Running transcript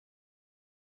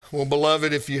Well,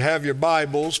 beloved, if you have your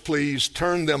Bibles, please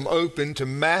turn them open to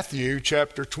Matthew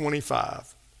chapter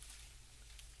 25.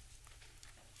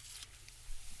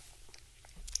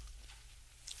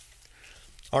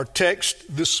 Our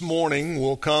text this morning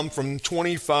will come from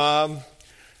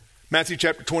Matthew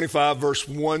chapter 25, verse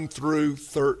 1 through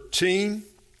 13.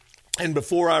 And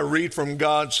before I read from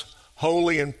God's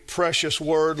holy and precious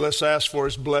word, let's ask for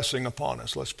his blessing upon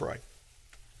us. Let's pray.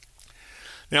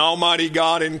 Now, Almighty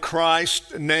God, in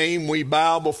Christ's name, we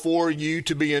bow before you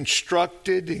to be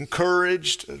instructed,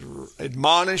 encouraged,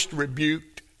 admonished,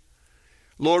 rebuked.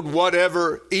 Lord,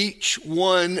 whatever each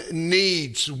one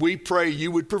needs, we pray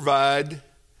you would provide,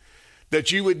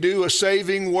 that you would do a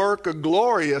saving work, a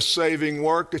glorious saving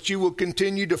work, that you will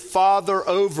continue to father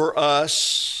over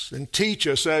us and teach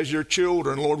us as your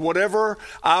children. Lord, whatever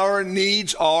our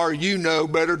needs are, you know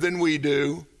better than we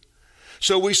do.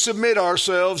 So we submit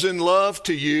ourselves in love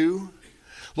to you.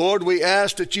 Lord, we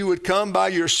ask that you would come by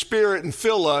your Spirit and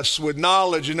fill us with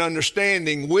knowledge and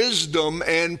understanding, wisdom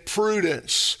and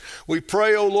prudence. We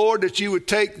pray, O Lord, that you would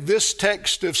take this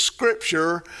text of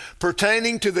Scripture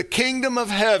pertaining to the kingdom of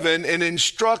heaven and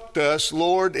instruct us,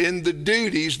 Lord, in the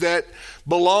duties that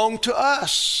belong to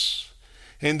us,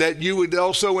 and that you would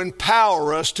also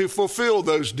empower us to fulfill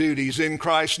those duties in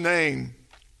Christ's name.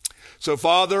 So,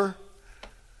 Father,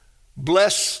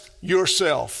 bless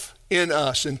yourself in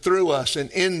us and through us and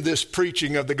in this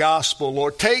preaching of the gospel,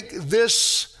 Lord. Take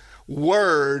this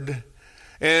word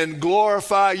and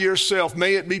glorify yourself.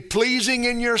 May it be pleasing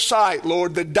in your sight,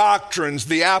 Lord, the doctrines,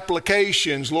 the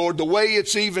applications, Lord, the way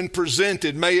it's even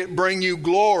presented. May it bring you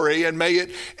glory and may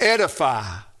it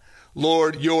edify,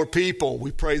 Lord, your people.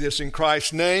 We pray this in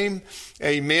Christ's name.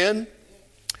 Amen.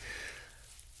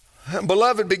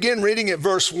 Beloved, begin reading at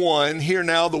verse 1. Hear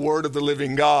now the word of the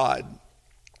living God.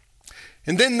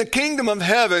 And then the kingdom of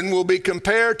heaven will be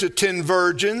compared to 10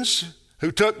 virgins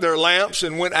who took their lamps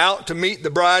and went out to meet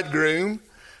the bridegroom.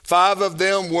 5 of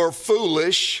them were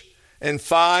foolish and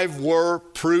 5 were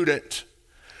prudent.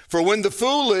 For when the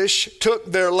foolish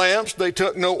took their lamps, they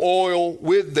took no oil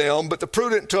with them, but the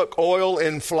prudent took oil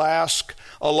in flask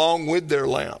along with their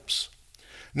lamps.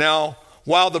 Now,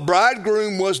 while the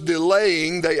bridegroom was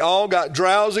delaying, they all got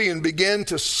drowsy and began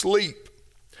to sleep.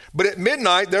 But at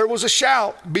midnight there was a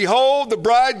shout, "Behold, the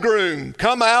bridegroom,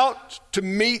 come out to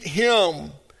meet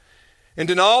him." And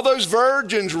then all those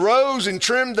virgins rose and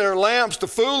trimmed their lamps. The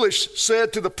foolish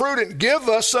said to the prudent, "Give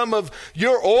us some of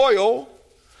your oil,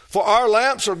 for our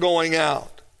lamps are going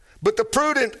out." But the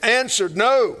prudent answered,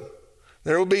 "No,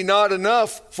 there will be not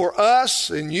enough for us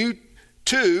and you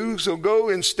too, so go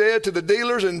instead to the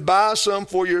dealers and buy some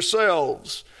for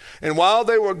yourselves." And while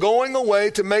they were going away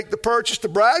to make the purchase, the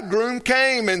bridegroom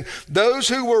came, and those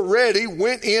who were ready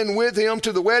went in with him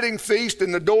to the wedding feast,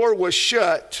 and the door was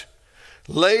shut.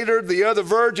 Later, the other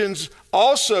virgins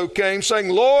also came, saying,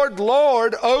 "Lord,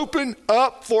 Lord, open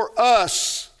up for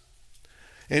us."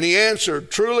 And he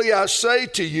answered, "Truly I say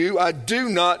to you, I do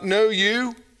not know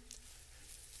you.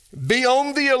 Be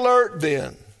on the alert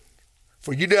then,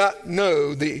 for you do not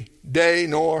know the day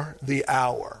nor the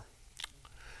hour."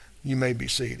 You may be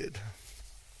seated.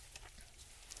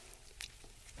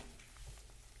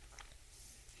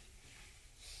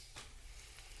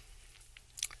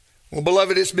 Well,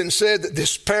 beloved, it's been said that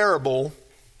this parable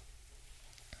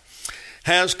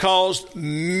has caused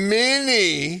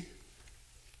many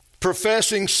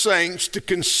professing saints to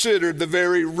consider the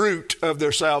very root of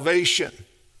their salvation.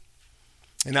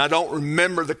 And I don't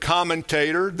remember the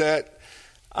commentator that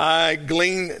I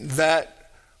gleaned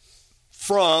that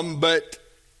from, but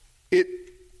it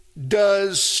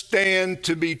does stand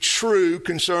to be true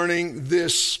concerning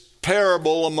this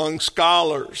parable among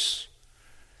scholars.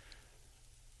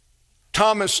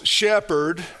 Thomas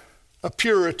Shepard, a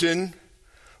Puritan,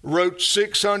 wrote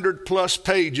 600 plus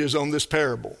pages on this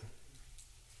parable.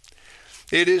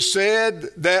 It is said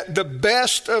that the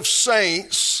best of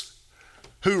saints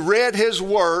who read his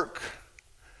work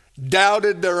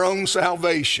doubted their own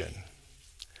salvation.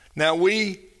 Now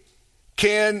we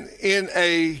can, in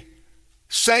a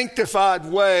sanctified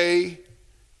way,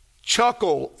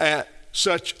 chuckle at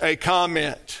such a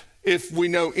comment if we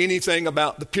know anything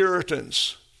about the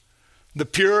Puritans. The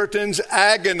Puritans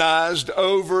agonized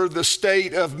over the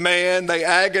state of man. They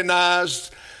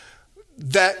agonized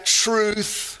that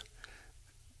truth,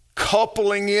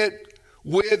 coupling it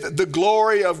with the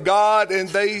glory of God, and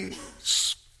they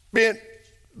spent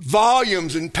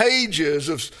volumes and pages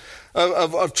of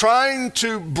trying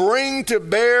to bring to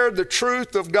bear the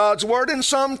truth of God's word. And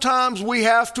sometimes we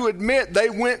have to admit they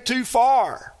went too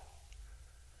far.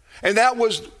 And that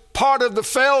was part of the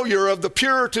failure of the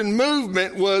Puritan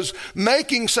movement was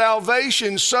making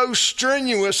salvation so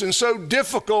strenuous and so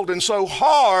difficult and so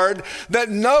hard that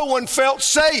no one felt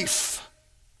safe.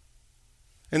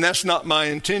 And that's not my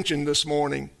intention this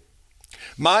morning.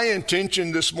 My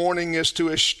intention this morning is to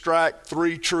extract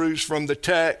 3 truths from the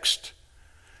text,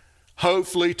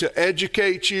 hopefully to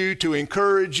educate you, to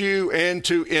encourage you, and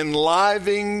to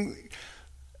enliven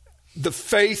the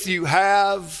faith you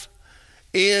have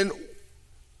in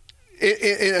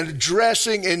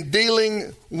addressing and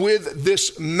dealing with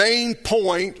this main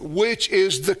point, which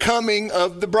is the coming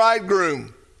of the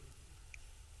bridegroom.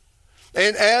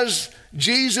 And as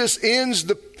Jesus ends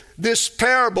this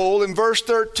parable in verse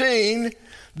 13,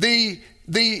 the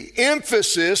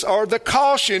emphasis or the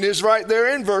caution is right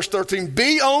there in verse 13.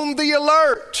 Be on the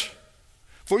alert,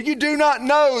 for you do not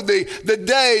know the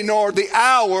day nor the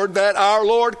hour that our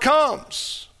Lord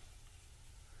comes.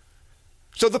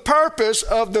 So the purpose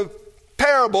of the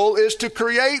parable is to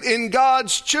create in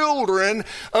God's children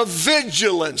a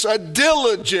vigilance, a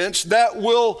diligence that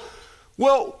will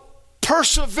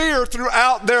persevere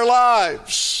throughout their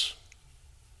lives.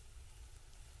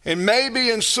 And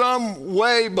maybe in some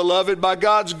way, beloved, by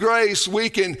God's grace, we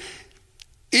can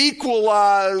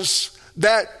equalize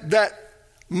that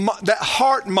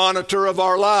heart monitor of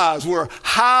our lives. We're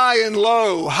high and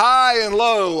low, high and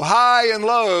low, high and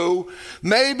low.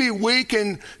 Maybe we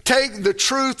can take the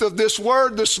truth of this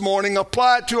word this morning,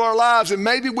 apply it to our lives, and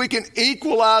maybe we can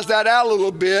equalize that out a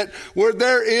little bit where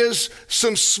there is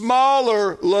some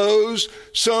smaller lows,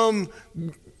 some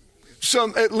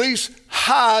at least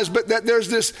highs, but that there's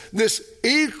this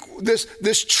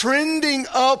trending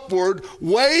upward,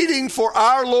 waiting for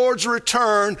our Lord's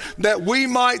return, that we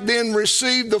might then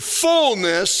receive the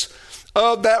fullness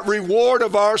of that reward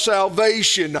of our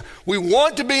salvation. We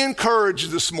want to be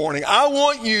encouraged this morning. I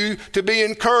want you to be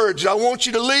encouraged. I want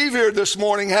you to leave here this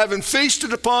morning having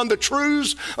feasted upon the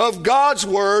truths of God's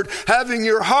word, having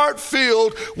your heart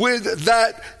filled with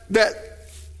that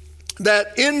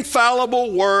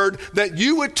infallible word, that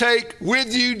you would take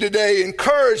with you today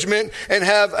encouragement and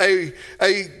have a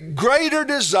greater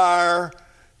desire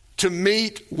to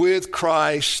meet with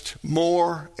Christ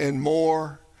more and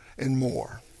more and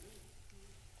more.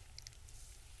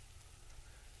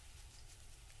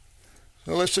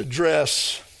 So let's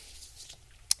address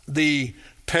the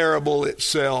parable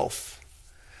itself.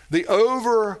 The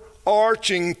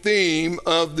overarching theme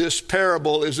of this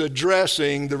parable is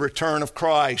addressing the return of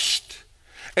Christ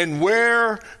and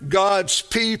where God's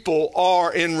people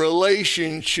are in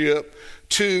relationship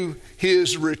to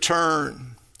his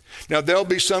return. Now, there'll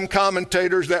be some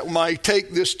commentators that might take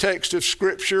this text of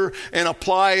Scripture and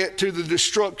apply it to the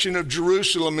destruction of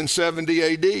Jerusalem in 70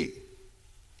 AD.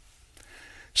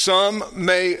 Some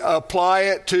may apply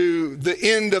it to the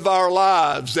end of our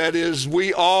lives. That is,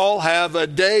 we all have a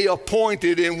day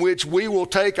appointed in which we will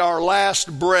take our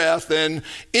last breath and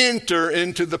enter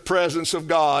into the presence of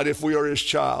God if we are his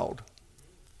child.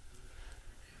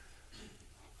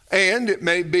 And it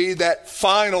may be that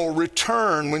final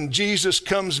return when Jesus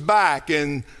comes back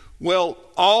and, well,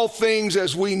 all things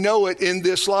as we know it in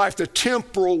this life, the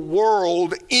temporal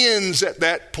world ends at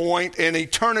that point and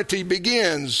eternity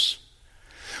begins.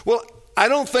 Well, I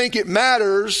don't think it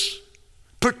matters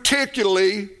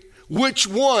particularly which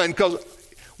one, because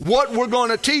what we're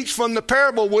going to teach from the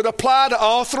parable would apply to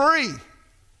all 3.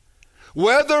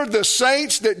 Whether the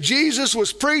saints that Jesus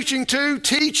was preaching to,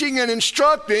 teaching and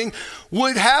instructing,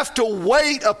 would have to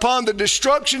wait upon the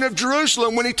destruction of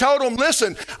Jerusalem when he told them,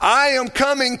 listen, I am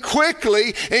coming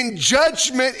quickly and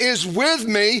judgment is with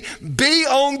me. Be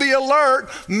on the alert.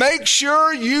 Make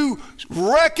sure you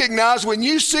recognize when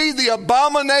you see the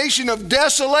abomination of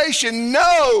desolation,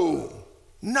 know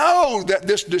that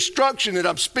this destruction that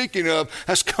I'm speaking of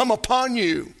has come upon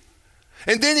you.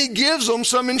 And then he gives them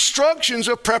some instructions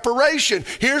of preparation.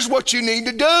 Here's what you need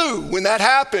to do when that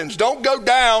happens. Don't go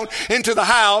down into the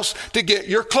house to get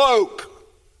your cloak.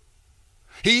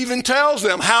 He even tells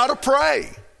them how to pray.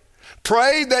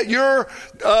 Pray that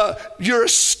your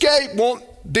escape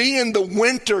won't be in the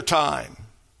winter time,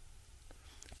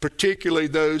 particularly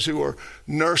those who are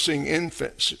nursing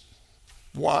infants.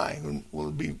 Why? Well,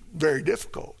 it'll be very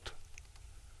difficult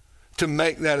to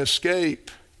make that escape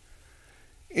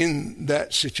in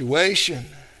that situation.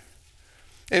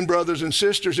 And brothers and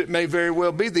sisters, it may very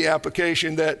well be the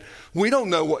application that we don't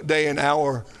know what day and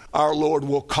hour our Lord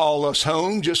will call us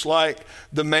home, just like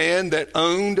the man that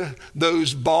owned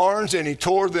those barns and he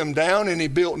tore them down and he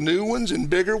built new ones and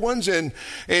bigger ones, and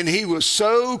he was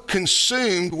so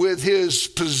consumed with his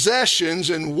possessions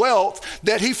and wealth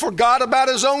that he forgot about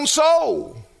his own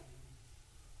soul.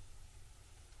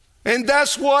 And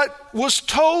that's what was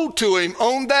told to him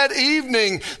on that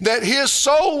evening, that his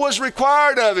soul was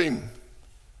required of him.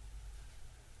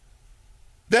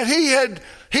 That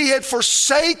he had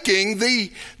forsaken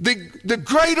the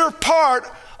greater part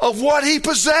of what he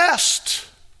possessed.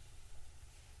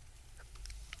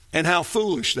 And how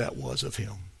foolish that was of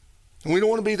him. And we don't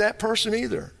want to be that person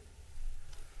either.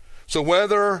 So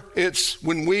whether it's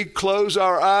when we close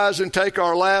our eyes and take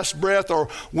our last breath, or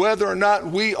whether or not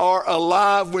we are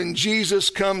alive when Jesus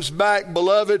comes back,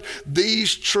 beloved,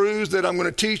 these truths that I'm going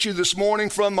to teach you this morning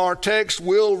from our text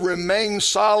will remain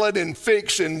solid and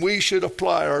fixed, and we should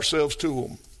apply ourselves to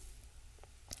them.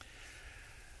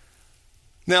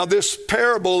 Now, this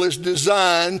parable is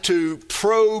designed to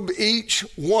probe each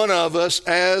one of us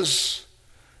as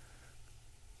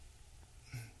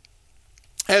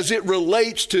it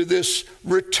relates to this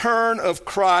return of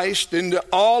Christ into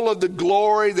all of the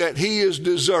glory that he has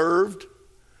deserved,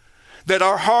 that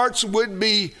our hearts would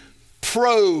be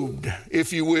probed,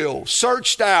 if you will,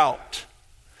 searched out,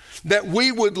 that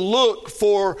we would look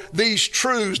for these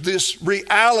truths, this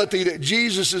reality that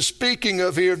Jesus is speaking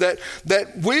of here, that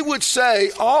we would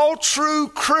say all true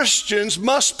Christians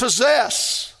must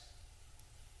possess.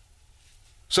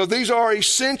 So these are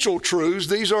essential truths.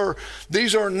 These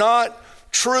are not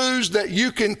truths that you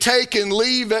can take and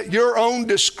leave at your own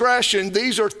discretion.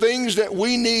 These are things that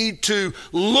we need to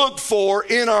look for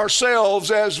in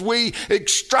ourselves as we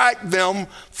extract them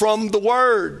from the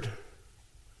Word.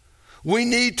 We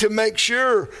need to make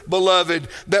sure, beloved,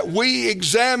 that we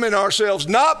examine ourselves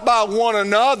not by one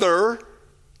another,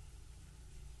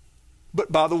 but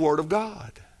by the Word of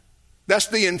God. That's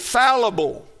the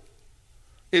infallible,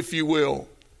 if you will.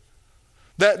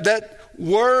 That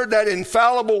word, that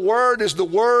infallible word, is the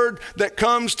word that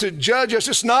comes to judge us.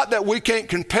 It's not that we can't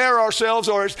compare ourselves,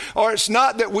 or it's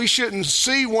not that we shouldn't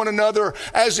see one another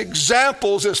as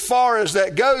examples as far as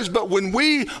that goes. But when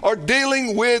we are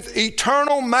dealing with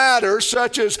eternal matters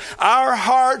such as our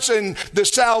hearts and the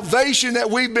salvation that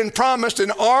we've been promised,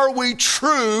 and are we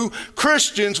true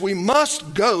Christians, we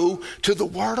must go to the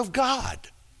Word of God.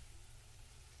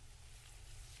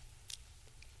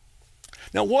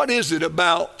 Now, what is it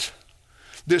about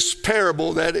this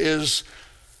parable that is,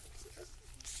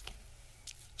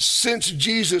 since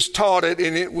Jesus taught it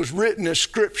and it was written as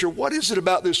Scripture, what is it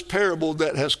about this parable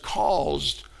that has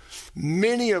caused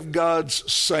many of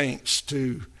God's saints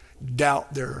to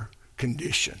doubt their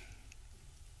condition?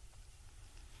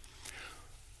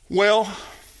 Well,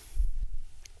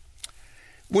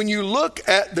 when you look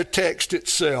at the text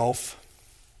itself,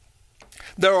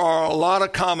 there are a lot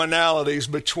of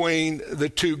commonalities between the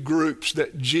two groups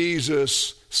that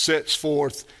Jesus sets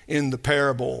forth in the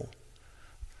parable.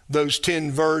 Those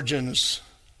 10 virgins,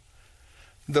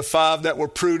 the 5 that were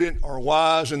prudent or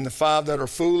wise and the 5 that are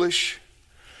foolish,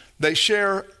 they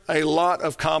share a lot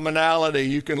of commonality.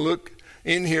 You can look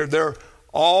in here. They're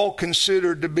all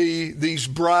considered to be these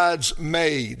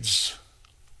bridesmaids.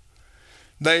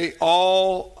 They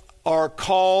all are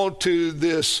called to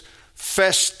this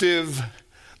festive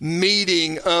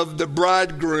meeting of the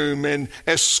bridegroom and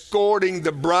escorting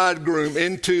the bridegroom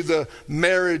into the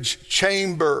marriage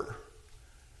chamber.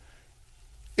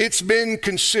 It's been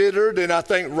considered, and I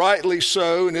think rightly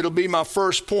so, and it'll be my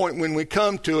first point when we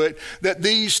come to it, that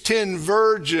these 10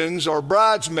 virgins or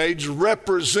bridesmaids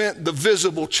represent the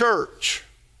visible church.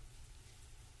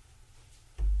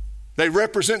 They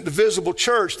represent the visible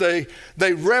church. They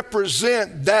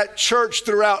represent that church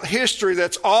throughout history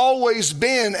that's always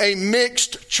been a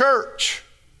mixed church.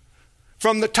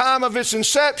 From the time of its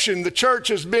inception, the church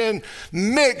has been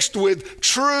mixed with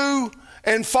true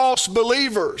and false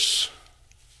believers.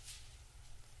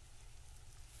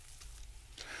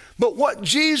 But what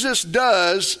Jesus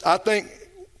does, I think,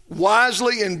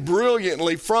 wisely and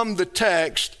brilliantly from the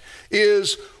text,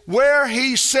 is where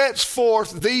he sets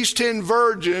forth these 10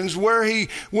 virgins, where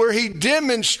he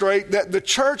demonstrates that the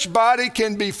church body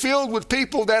can be filled with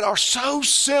people that are so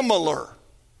similar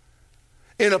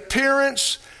in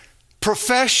appearance,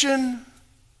 profession,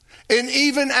 and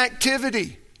even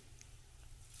activity.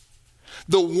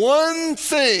 The one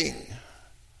thing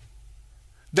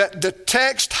that the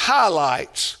text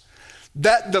highlights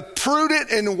that the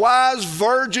prudent and wise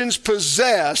virgins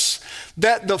possess,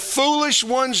 that the foolish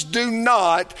ones do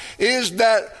not, is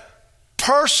that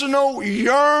personal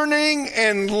yearning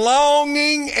and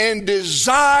longing and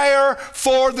desire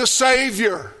for the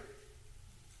Savior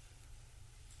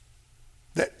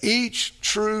that each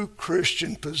true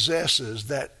Christian possesses,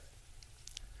 that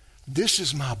this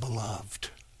is my beloved.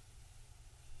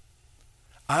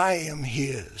 I am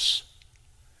his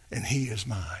and he is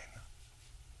mine.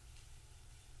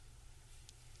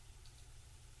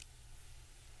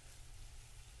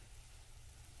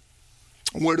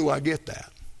 Where do I get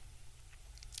that?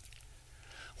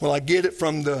 Well, I get it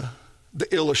from the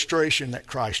illustration that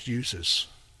Christ uses.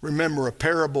 Remember, a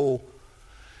parable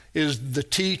is the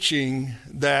teaching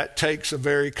that takes a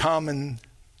very common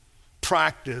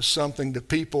practice, something the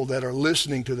people that are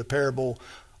listening to the parable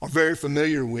are very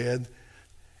familiar with,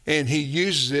 and he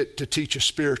uses it to teach a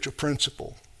spiritual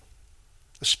principle,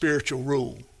 a spiritual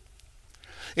rule.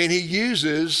 And he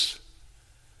uses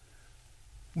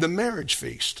the marriage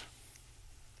feast.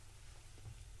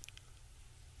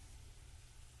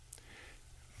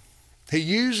 He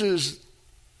uses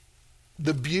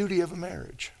the beauty of a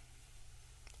marriage,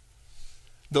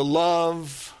 the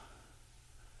love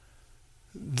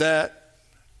that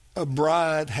a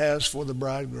bride has for the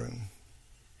bridegroom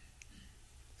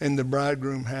and the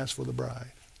bridegroom has for the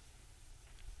bride.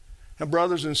 Now,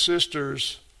 brothers and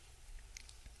sisters,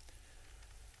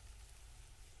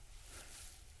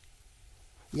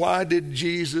 why did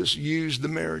Jesus use the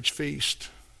marriage feast?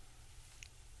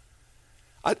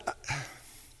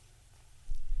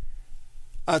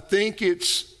 I think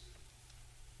it's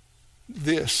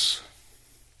this.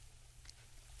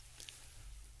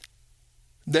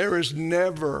 There is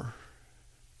never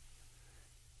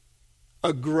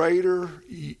a greater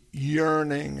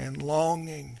yearning and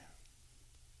longing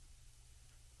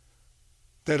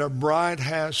that a bride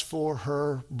has for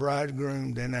her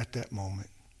bridegroom than at that moment.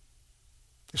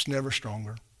 It's never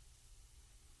stronger.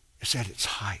 It's at its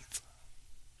height.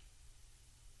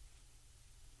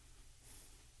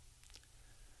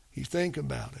 You think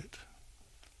about it.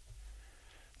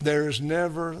 There is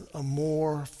never a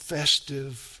more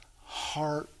festive,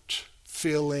 heart-filling,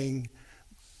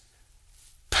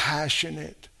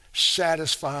 passionate,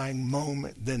 satisfying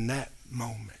moment than that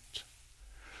moment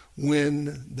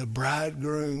when the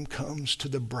bridegroom comes to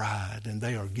the bride and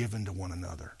they are given to one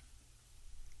another.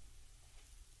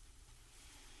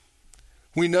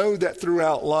 We know that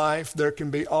throughout life there can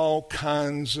be all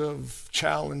kinds of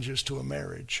challenges to a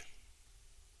marriage.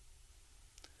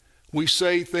 We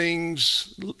say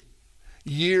things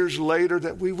years later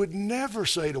that we would never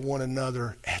say to one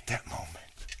another at that moment.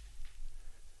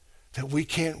 That we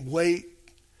can't wait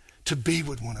to be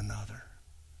with one another,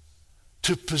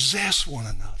 to possess one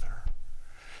another,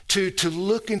 to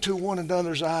look into one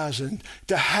another's eyes and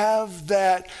to have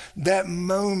that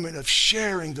moment of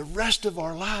sharing the rest of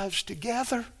our lives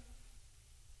together.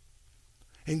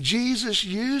 And Jesus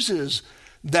uses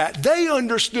that. They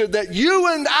understood that.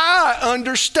 You and I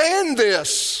understand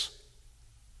this.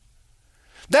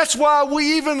 That's why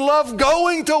we even love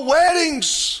going to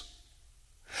weddings.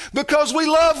 Because we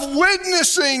love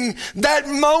witnessing that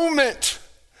moment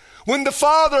when the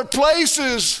Father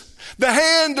places the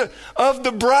hand of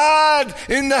the bride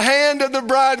in the hand of the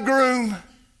bridegroom.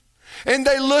 And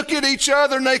they look at each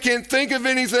other and they can't think of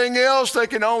anything else. They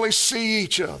can only see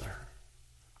each other.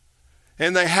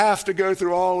 And they have to go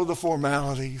through all of the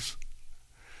formalities.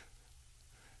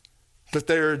 But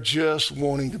they're just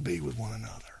wanting to be with one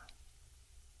another.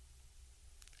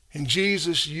 And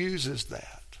Jesus uses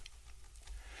that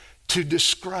to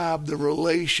describe the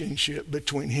relationship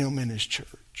between him and his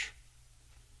church.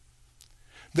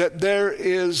 That there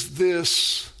is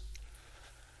this,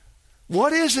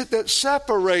 what is it that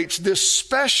separates this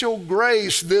special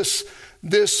grace, this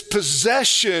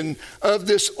possession of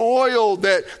this oil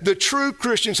that the true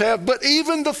Christians have, but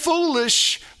even the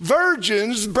foolish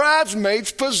virgins,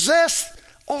 bridesmaids, possess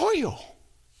oil.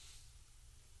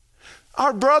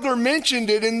 Our brother mentioned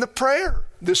it in the prayer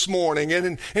this morning.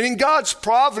 And in God's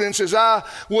providence, as I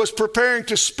was preparing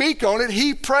to speak on it,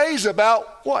 he prays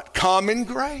about what? Common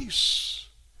grace.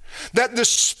 That the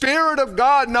Spirit of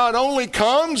God not only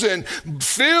comes and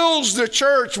fills the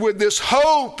church with this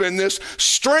hope and this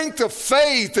strength of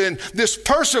faith and this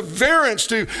perseverance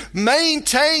to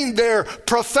maintain their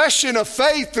profession of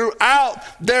faith throughout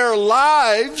their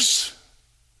lives,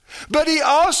 but he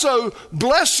also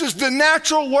blesses the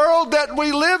natural world that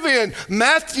we live in.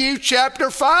 Matthew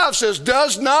chapter 5 says,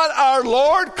 does not our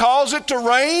Lord cause it to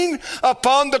rain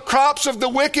upon the crops of the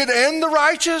wicked and the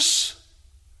righteous?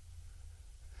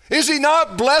 Is he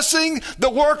not blessing the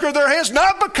work of their hands?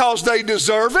 Not because they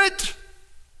deserve it,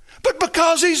 but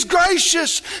because he's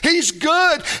gracious, he's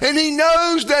good, and he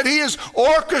knows that he is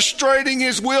orchestrating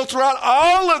his will throughout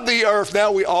all of the earth.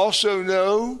 Now we also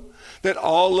know that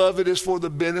all of it is for the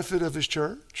benefit of his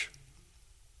church.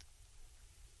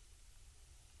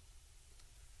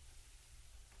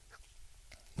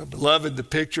 But beloved, the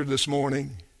picture this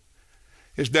morning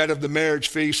is that of the marriage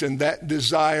feast and that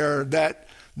desire,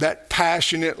 that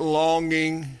passionate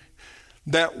longing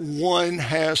that one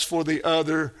has for the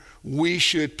other, we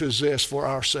should possess for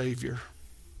our Savior.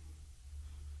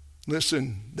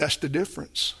 Listen, that's the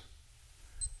difference.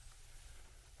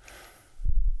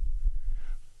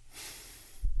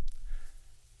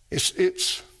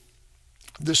 It's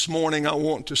this morning I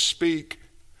want to speak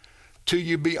to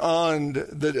you beyond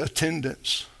the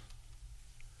attendance.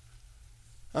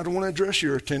 I don't want to address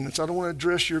your attendance. I don't want to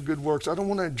address your good works. I don't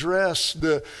want to address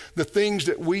the things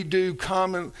that we do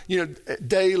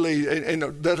daily and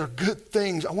that are good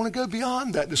things. I want to go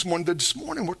beyond that this morning. This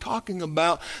morning we're talking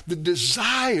about the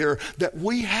desire that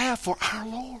we have for our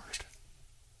Lord.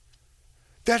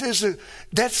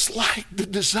 That's like the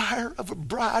desire of a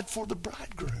bride for the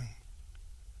bridegroom.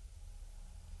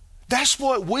 That's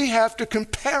what we have to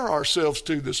compare ourselves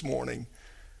to this morning.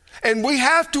 And we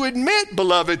have to admit,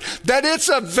 beloved, that it's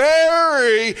a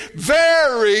very,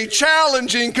 very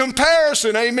challenging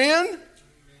comparison. Amen?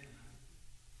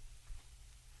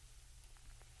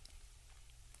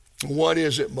 What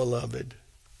is it, beloved?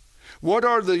 What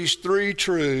are these three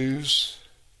truths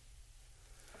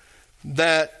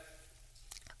that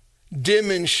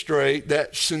demonstrate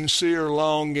that sincere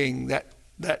longing,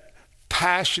 that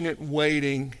passionate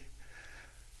waiting,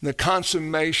 the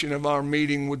consummation of our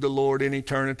meeting with the Lord in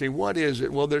eternity? What is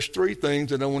it? Well, there's three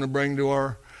things that I want to bring to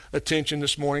our attention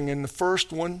this morning. And the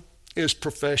first one is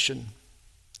profession.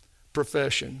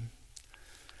 Profession.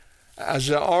 As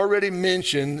I already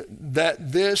mentioned,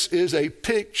 that this is a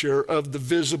picture of the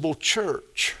visible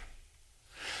church.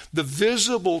 The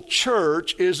visible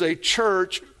church is a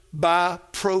church by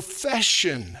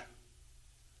profession.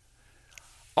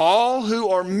 All who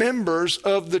are members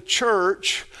of the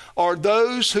church are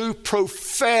those who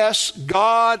profess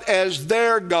God as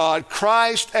their God,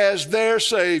 Christ as their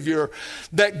Savior,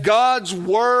 that God's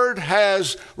Word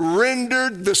has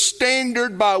rendered the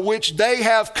standard by which they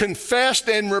have confessed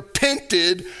and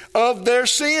repented of their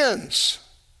sins.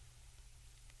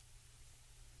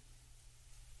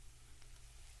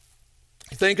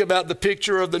 Think about the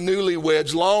picture of the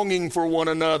newlyweds longing for one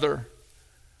another.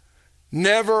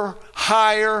 Never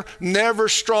higher, never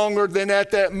stronger than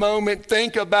at that moment.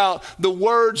 Think about the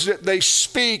words that they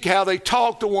speak, how they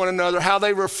talk to one another, how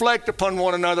they reflect upon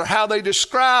one another, how they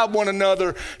describe one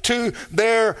another to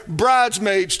their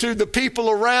bridesmaids, to the people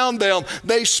around them.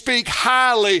 They speak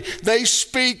highly, they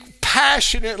speak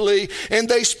passionately, and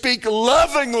they speak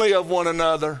lovingly of one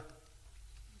another.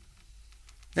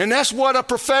 And that's what a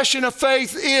profession of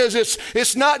faith is.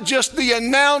 It's not just the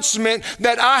announcement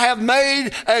that I have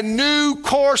made a new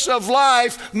course of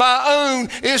life my own.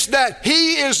 It's that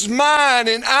He is mine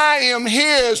and I am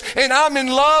His, and I'm in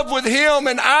love with Him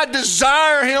and I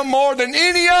desire Him more than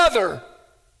any other.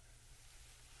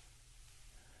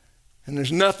 And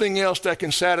there's nothing else that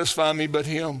can satisfy me but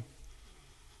Him.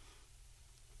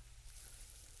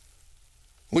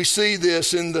 We see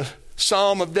this in the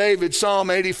Psalm of David, Psalm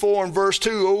 84 and verse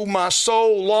 2. Oh, my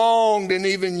soul longed and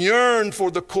even yearned for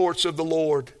the courts of the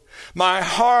Lord. My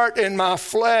heart and my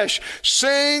flesh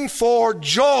sing for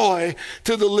joy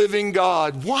to the living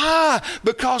God. Why?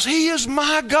 Because He is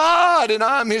my God and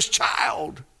I'm His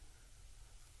child.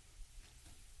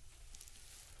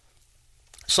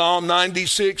 Psalm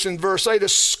 96 and verse 8.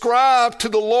 Ascribe to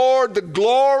the Lord the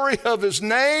glory of His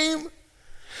name.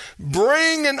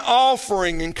 Bring an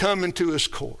offering and come into His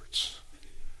courts.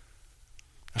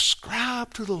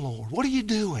 Ascribe to the Lord. What are you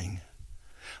doing?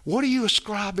 What are you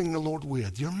ascribing the Lord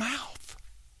with? Your mouth.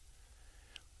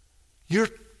 You're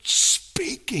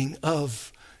speaking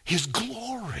of His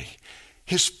glory,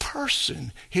 His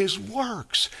person, His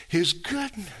works, His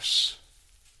goodness.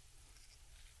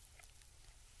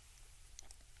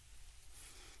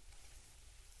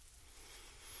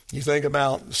 You think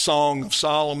about the Song of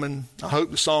Solomon. I hope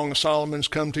the Song of Solomon's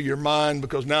come to your mind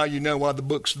because now you know why the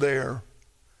book's there.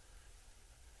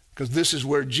 Because this is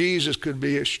where Jesus could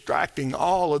be extracting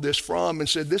all of this from and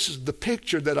said, this is the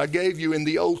picture that I gave you in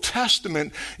the Old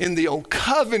Testament, in the Old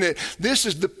Covenant. This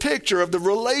is the picture of the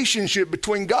relationship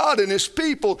between God and His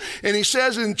people. And he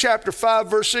says in chapter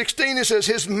 5, verse 16, it says,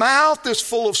 His mouth is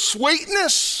full of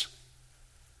sweetness.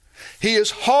 He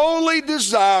is wholly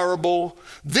desirable.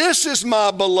 This is my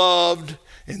beloved,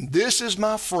 and this is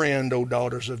my friend, O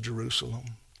daughters of Jerusalem.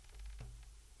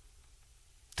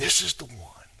 This is the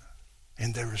one,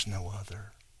 and there is no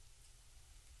other.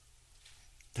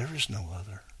 There is no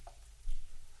other.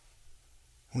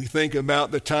 We think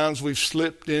about the times we've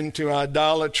slipped into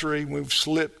idolatry, we've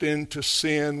slipped into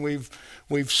sin,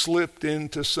 we've slipped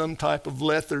into some type of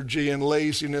lethargy and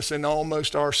laziness, and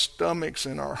almost our stomachs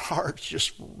and our hearts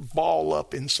just ball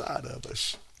up inside of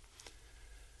us.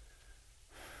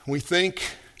 We think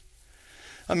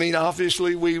I mean,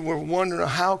 obviously we were wondering,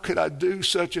 how could I do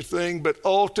such a thing? But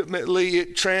ultimately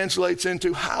it translates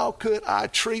into, how could I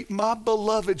treat my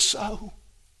beloved so?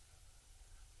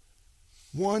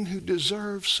 One who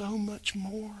deserves so much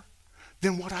more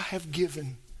than what I have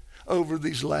given over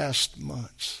these last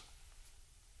months.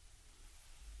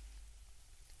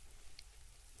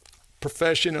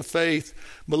 Profession of faith,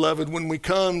 beloved, when we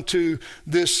come to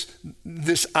this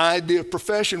idea of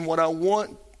profession, what I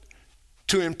want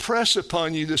to impress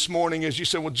upon you this morning is, you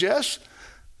say, well,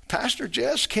 Pastor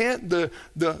Jess, can't the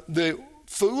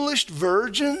foolish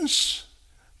virgins,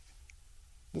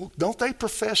 well, don't they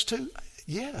profess too?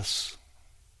 Yes.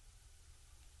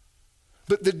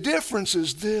 But the difference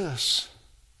is this,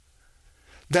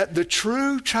 that the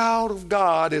true child of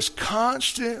God is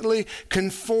constantly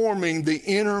conforming the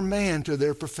inner man to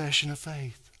their profession of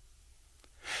faith.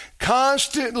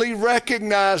 Constantly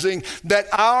recognizing that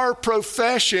our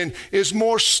profession is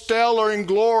more stellar and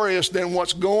glorious than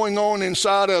what's going on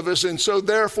inside of us. And so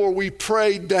therefore we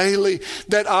pray daily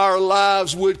that our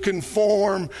lives would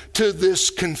conform to this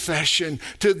confession,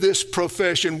 to this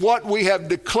profession. What we have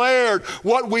declared,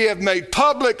 what we have made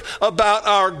public about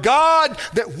our God,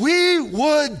 that we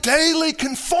would daily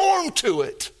conform to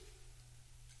it.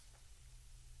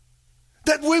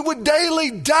 That we would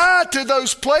daily die to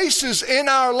those places in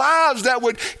our lives that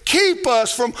would keep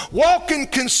us from walking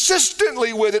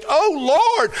consistently with it.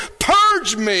 Oh Lord,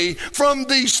 purge me from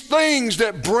these things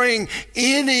that bring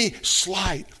any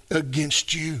slight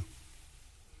against you.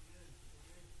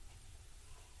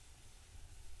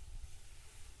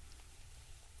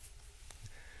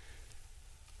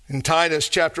 In Titus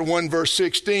chapter 1 verse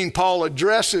 16, Paul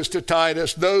addresses to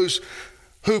Titus those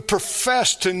who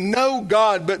profess to know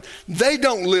God, but they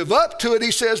don't live up to it.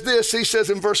 He says this, he says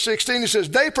in verse 16, he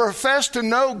says, they profess to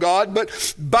know God,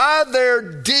 but by their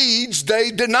deeds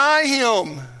they deny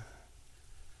him.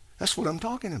 That's what I'm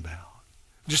talking about.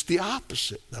 Just the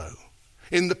opposite, though,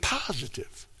 in the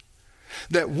positive.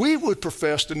 That we would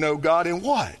profess to know God in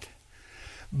what?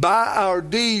 By our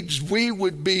deeds, we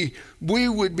would be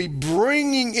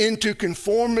bringing into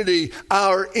conformity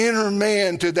our inner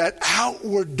man to that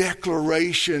outward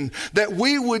declaration, that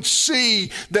we would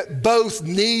see that both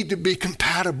need to be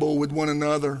compatible with one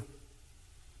another.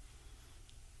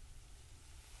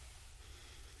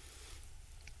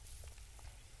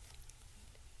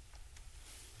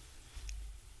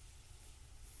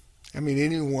 I mean,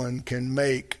 anyone can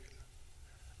make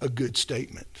a good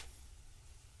statement,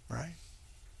 right?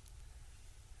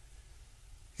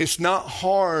 It's not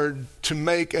hard to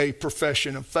make a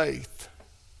profession of faith.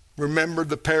 Remember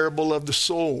the parable of the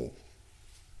soul.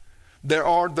 There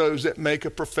are those that make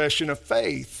a profession of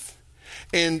faith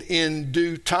and in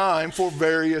due time, for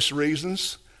various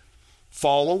reasons,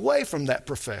 fall away from that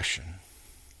profession.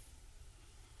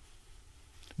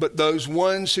 But those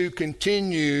ones who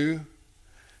continue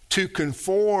to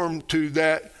conform to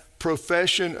that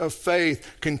profession of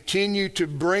faith, continue to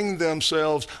bring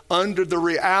themselves under the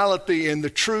reality and the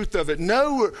truth of it.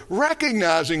 No,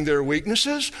 recognizing their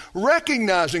weaknesses,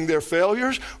 recognizing their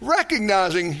failures,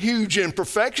 recognizing huge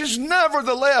imperfections,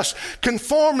 nevertheless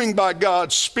conforming by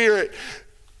God's Spirit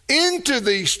into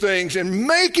these things and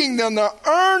making them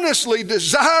earnestly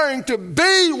desiring to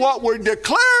be what we're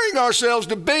declaring ourselves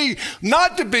to be,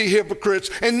 not to be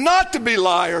hypocrites and not to be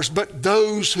liars, but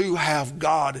those who have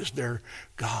God as their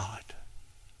God.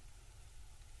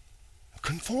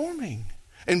 Conforming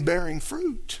and bearing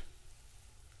fruit.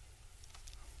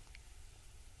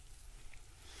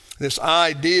 This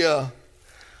idea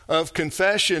of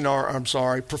profession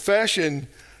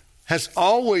has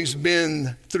always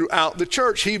been throughout the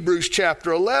church. Hebrews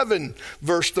chapter 11,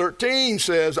 verse 13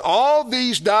 says, all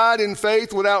these died in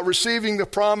faith without receiving the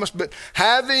promise, but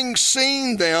having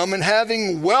seen them and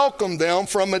having welcomed them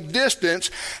from a distance,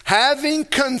 having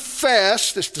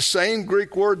confessed, it's the same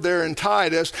Greek word there in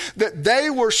Titus, that they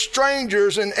were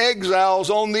strangers and exiles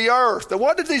on the earth. Now,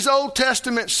 what did these Old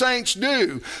Testament saints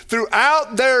do?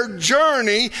 Throughout their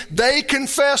journey, they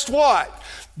confessed what?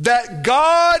 That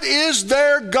God is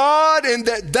their God and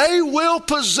that they will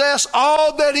possess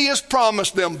all that he has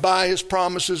promised them by his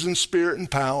promises in spirit and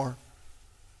power.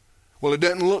 Well, it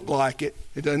doesn't look like it.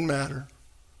 It doesn't matter.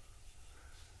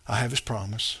 I have his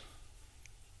promise.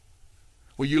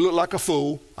 Well, you look like a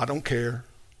fool. I don't care.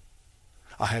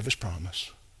 I have his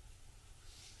promise.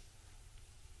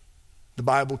 The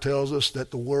Bible tells us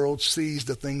that the world sees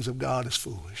the things of God as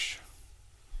foolish.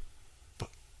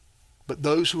 But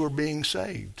those who are being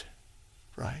saved,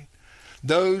 right?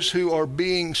 Those who are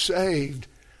being saved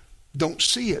don't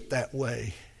see it that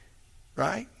way,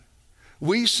 right?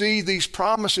 We see these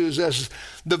promises as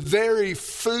the very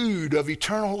food of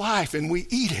eternal life, and we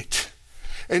eat it.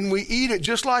 And we eat it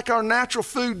just like our natural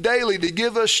food daily to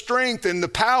give us strength and the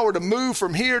power to move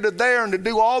from here to there and to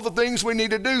do all the things we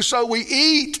need to do. So we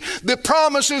eat the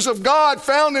promises of God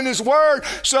found in His Word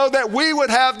so that we would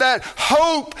have that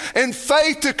hope and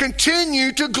faith to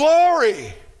continue to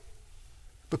glory.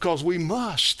 Because we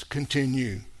must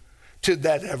continue to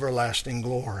that everlasting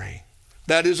glory.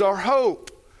 That is our hope.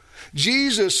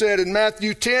 Jesus said in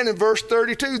Matthew 10 and verse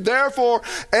 32, therefore,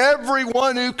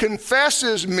 everyone who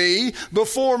confesses me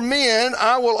before men,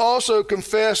 I will also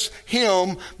confess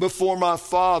him before my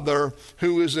Father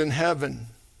who is in heaven.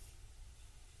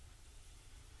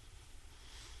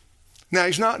 Now,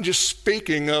 he's not just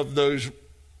speaking of those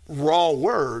raw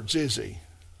words, is he?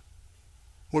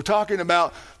 We're talking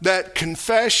about that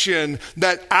confession,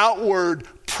 that outward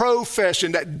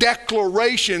profession, that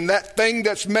declaration, that thing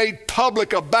that's made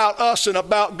public about us and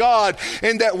about God,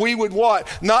 and that we would what?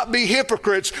 Not be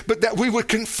hypocrites, but that we would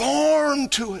conform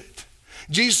to it.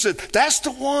 Jesus said, that's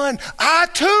the one I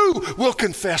too will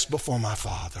confess before my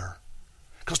Father.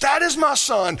 Because that is my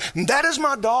son, and that is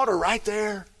my daughter right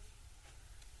there.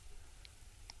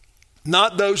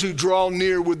 Not those who draw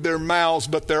near with their mouths,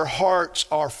 but their hearts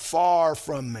are far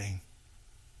from me.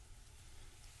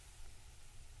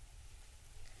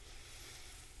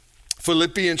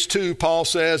 Philippians 2, Paul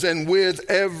says, and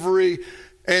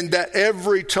that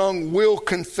every tongue will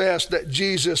confess that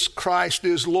Jesus Christ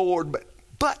is Lord,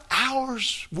 but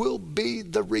ours will be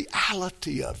the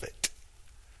reality of it.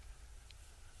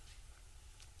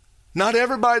 Not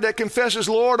everybody that confesses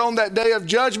Lord on that day of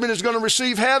judgment is going to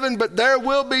receive heaven, but there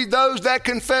will be those that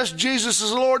confess Jesus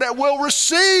as Lord that will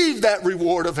receive that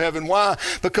reward of heaven. Why?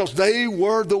 Because they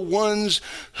were the ones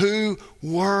who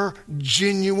were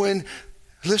genuine.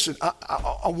 Listen,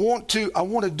 I want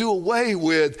to do away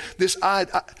with this. I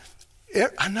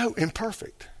know,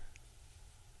 imperfect.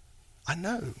 I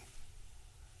know.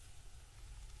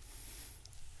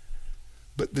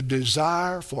 But the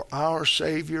desire for our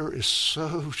Savior is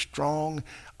so strong.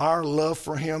 Our love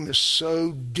for Him is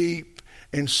so deep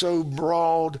and so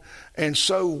broad and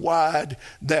so wide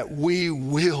that we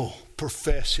will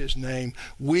profess His name.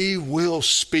 We will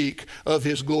speak of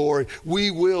His glory.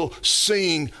 We will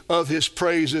sing of His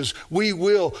praises. We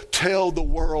will tell the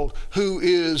world who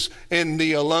is in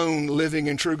the alone living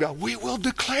and true God. We will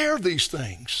declare these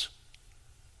things.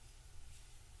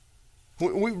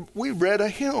 We read a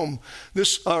hymn. We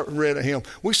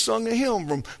sung a hymn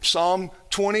from Psalm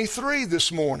 23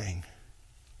 this morning.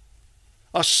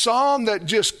 A psalm that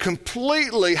just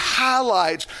completely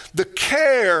highlights the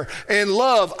care and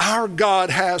love our God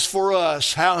has for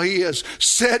us, how He has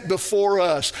set before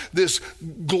us this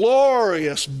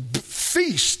glorious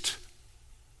feast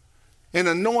and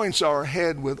anoints our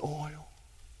head with oil,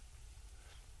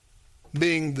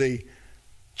 being the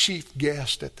chief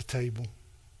guest at the table.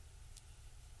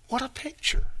 What a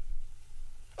picture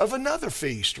of another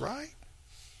feast, right?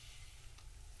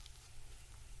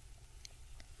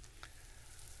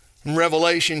 In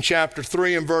Revelation chapter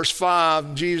 3 and verse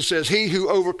 5, Jesus says, he who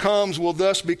overcomes will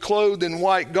thus be clothed in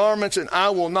white garments, and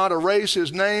I will not erase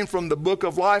his name from the book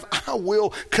of life. I will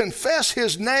confess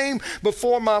his name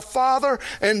before my Father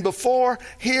and before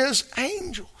his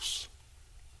angels.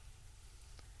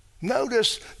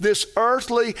 Notice this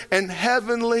earthly and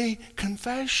heavenly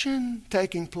confession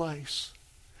taking place.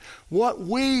 What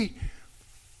we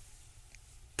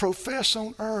profess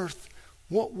on earth,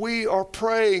 what we are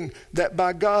praying that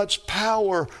by God's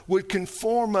power would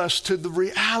conform us to the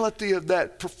reality of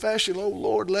that profession. Oh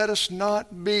Lord, let us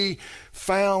not be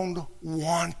found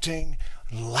wanting,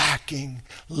 lacking.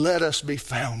 Let us be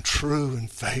found true and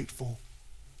faithful.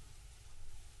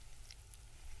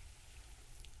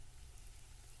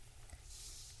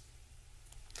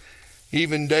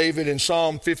 Even David in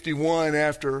Psalm 51,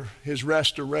 after his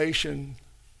restoration,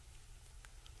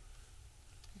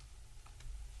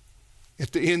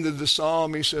 at the end of the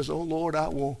psalm, he says, oh Lord, I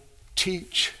will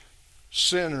teach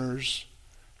sinners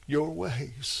your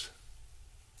ways.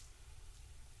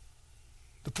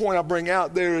 The point I bring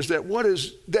out there is that what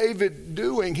is David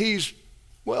doing? He's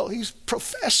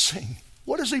professing.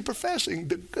 What is he professing?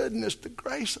 The goodness, the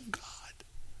grace of God.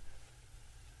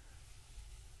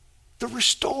 The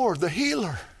restorer, the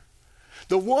healer,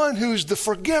 the one who's the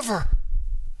forgiver.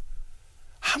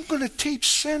 I'm going to teach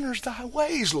sinners thy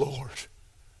ways, Lord.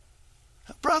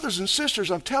 Brothers and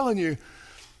sisters, I'm telling you,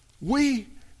 we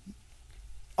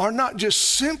are not just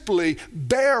simply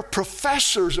bare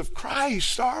professors of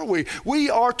Christ, are we? We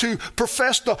are to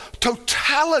profess the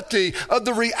totality of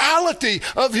the reality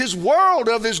of His world,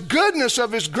 of His goodness,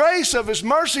 of His grace, of His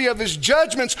mercy, of His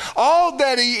judgments, all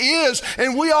that He is.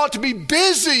 And we ought to be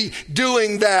busy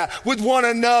doing that with one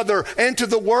another and to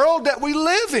the world that we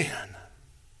live in.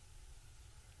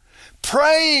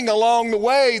 Praying along the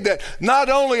way that not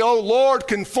only, oh Lord,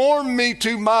 conform me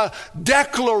to my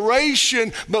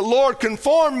declaration, but Lord,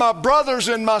 conform my brothers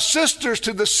and my sisters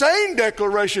to the same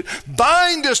declaration.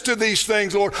 Bind us to these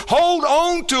things, Lord. Hold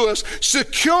on to us.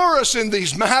 Secure us in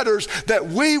these matters, that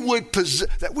we would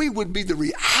be the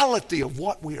reality of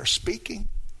what we are speaking.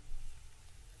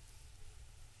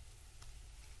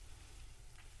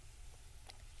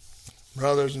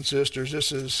 Brothers and sisters,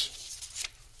 this is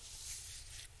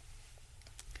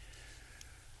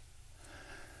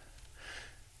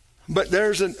but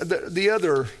there's the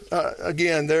other,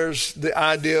 again, there's the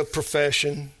idea of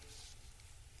profession.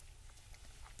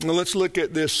 Now let's look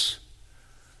at this,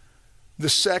 the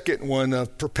second one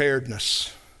of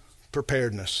preparedness.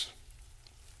 Preparedness.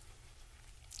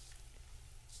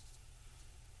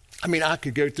 I mean, I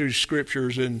could go through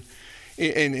scriptures and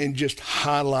just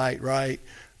highlight, right,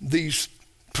 these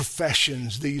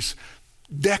professions, these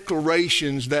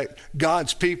declarations that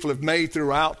God's people have made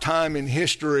throughout time and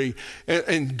history,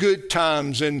 in good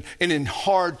times and in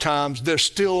hard times. There's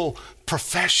still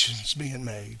professions being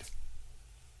made.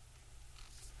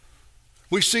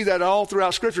 We see that all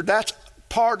throughout Scripture. That's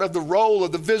part of the role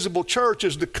of the visible church,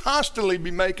 is to constantly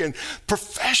be making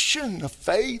profession of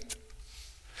faith.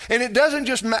 And it doesn't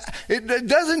just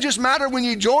matter when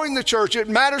you join the church. It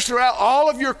matters throughout all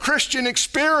of your Christian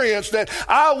experience, that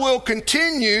I will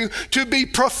continue to be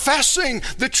professing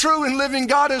the true and living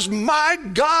God as my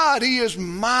God. He is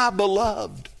my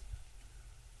beloved.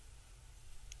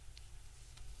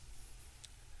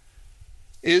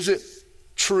 Is it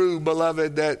true,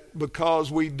 beloved, that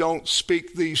because we don't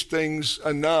speak these things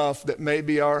enough, that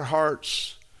maybe our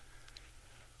hearts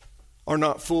are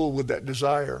not full with that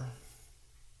desire?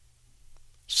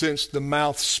 Since the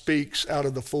mouth speaks out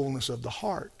of the fullness of the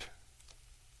heart.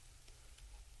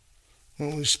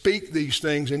 When we speak these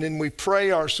things and then we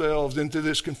pray ourselves into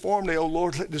this conformity, oh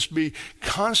Lord, let this be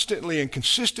constantly and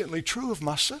consistently true of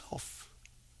myself,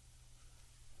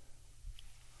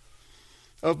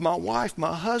 of my wife,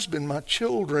 my husband, my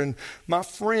children, my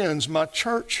friends, my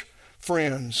church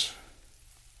friends.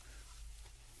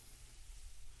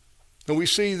 And we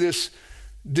see this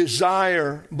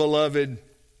desire, beloved,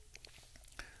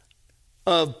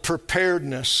 of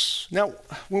preparedness. Now,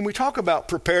 when we talk about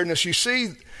preparedness, you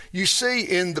see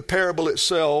in the parable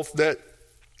itself that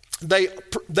they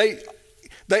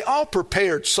all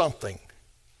prepared something.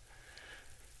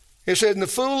 It said, "And the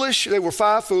foolish, they were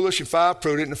 5 foolish and 5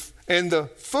 prudent, and the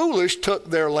foolish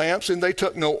took their lamps, and they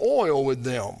took no oil with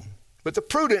them. But the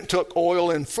prudent took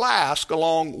oil in flask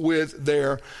along with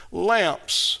their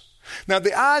lamps." Now,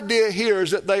 the idea here is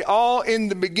that they all in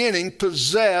the beginning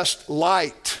possessed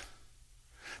light.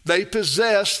 They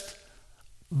possessed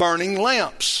burning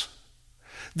lamps.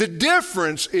 The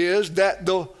difference is that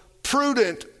the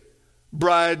prudent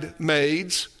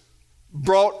bridesmaids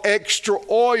brought extra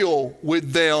oil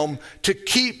with them to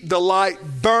keep the light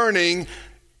burning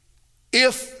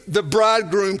if the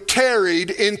bridegroom tarried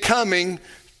in coming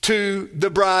to the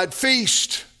bride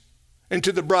feast and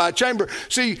to the bride chamber.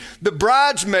 See, the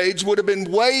bridesmaids would have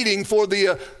been waiting for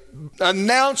the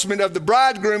announcement of the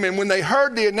bridegroom, and when they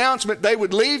heard the announcement, they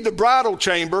would leave the bridal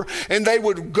chamber and they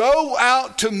would go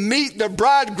out to meet the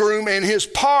bridegroom and his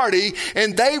party,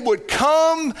 and they would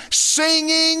come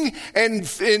singing and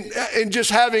just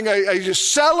having a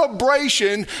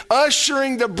celebration,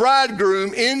 ushering the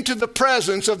bridegroom into the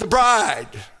presence of the bride.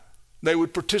 They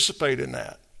would participate in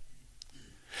that.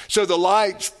 So the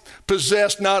lights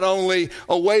possessed not only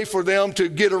a way for them to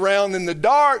get around in the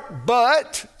dark,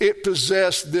 but it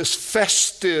possessed this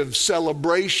festive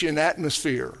celebration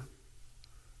atmosphere.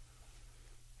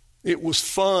 It was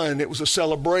fun. It was a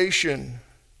celebration.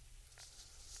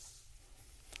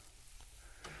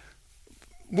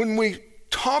 When we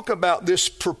talk about this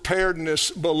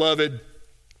preparedness, beloved,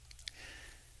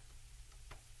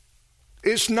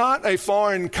 it's not a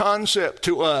foreign concept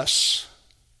to us.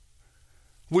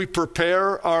 We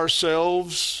prepare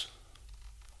ourselves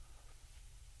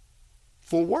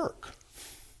for work,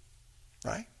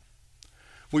 right?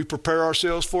 We prepare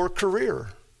ourselves for a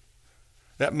career.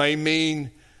 That may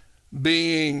mean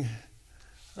being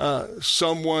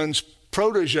someone's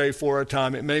protege for a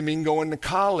time. It may mean going to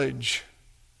college.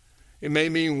 It may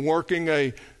mean working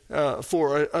a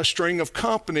for a string of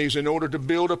companies in order to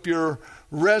build up your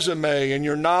resume and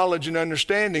your knowledge and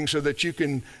understanding so that you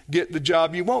can get the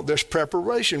job you want. There's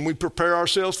preparation. We prepare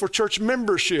ourselves for church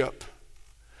membership.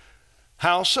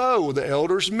 How so? The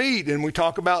elders meet and we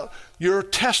talk about your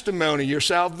testimony, your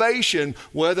salvation,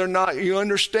 whether or not you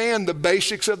understand the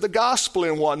basics of the gospel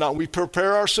and whatnot. We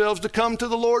prepare ourselves to come to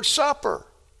the Lord's Supper.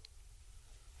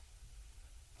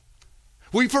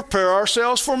 We prepare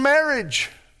ourselves for marriage.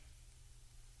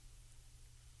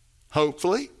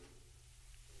 Hopefully.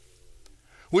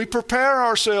 We prepare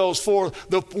ourselves for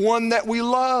the one that we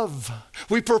love.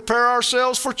 We prepare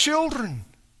ourselves for children.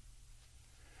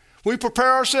 We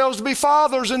prepare ourselves to be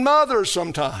fathers and mothers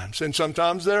sometimes, and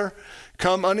sometimes they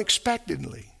come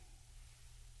unexpectedly.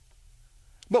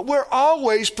 But we're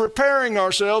always preparing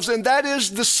ourselves, and that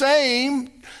is the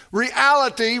same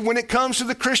reality when it comes to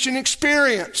the Christian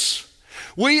experience.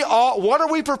 What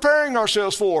are we preparing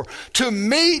ourselves for? To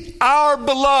meet our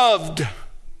beloved.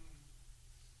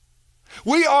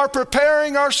 We are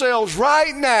preparing ourselves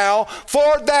right now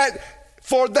for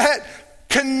that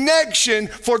connection,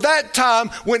 for that time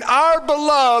when our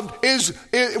beloved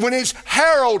when his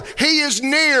herald, he is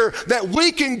near, that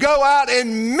we can go out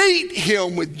and meet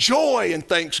him with joy and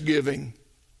thanksgiving.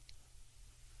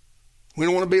 We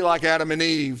don't want to be like Adam and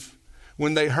Eve.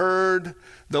 When they heard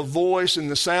the voice and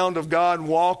the sound of God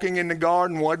walking in the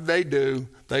garden, what did they do?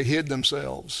 They hid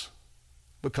themselves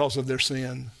because of their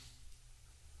sin.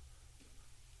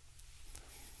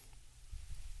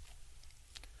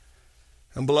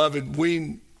 And beloved,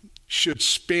 we should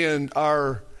spend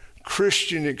our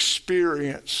Christian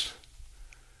experience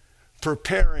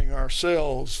preparing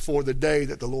ourselves for the day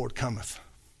that the Lord cometh.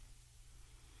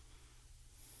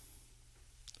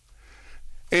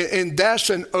 And that's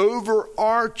an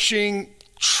overarching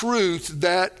truth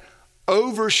that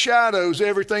overshadows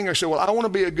everything. I say, well, I want to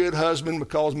be a good husband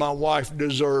because my wife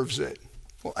deserves it.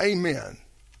 Well, amen.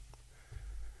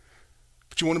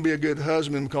 But you want to be a good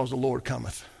husband because the Lord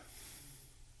cometh.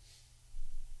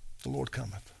 The Lord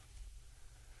cometh.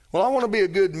 Well, I want to be a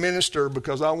good minister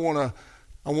because I want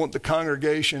the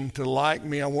congregation to like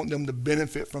me. I want them to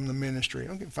benefit from the ministry.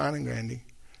 Okay, fine and dandy.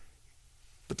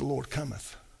 But the Lord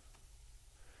cometh.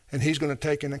 And he's going to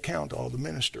take into account all the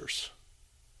ministers.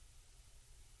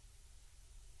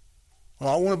 Well,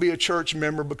 I want to be a church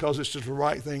member because it's just the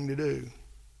right thing to do.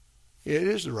 It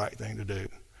is the right thing to do.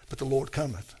 But the Lord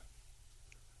cometh.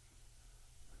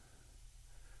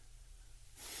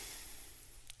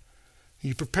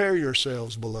 You prepare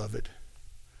yourselves, beloved,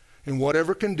 in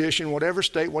whatever condition, whatever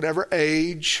state, whatever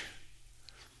age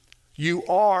you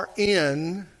are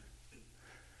in,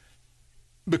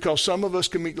 because some of us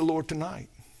can meet the Lord tonight.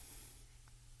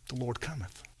 The Lord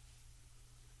cometh.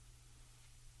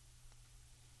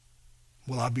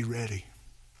 Will I be ready?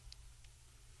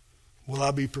 Will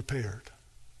I be prepared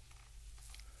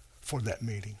for that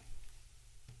meeting?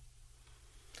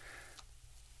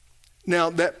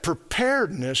 Now, that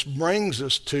preparedness brings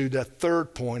us to the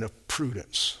third point of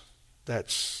prudence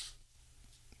that's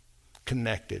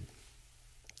connected.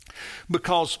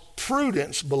 Because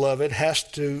prudence, beloved,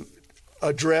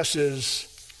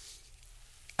 addresses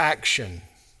action.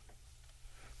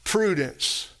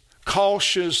 Prudence,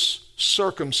 cautious,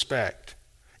 circumspect.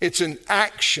 It's an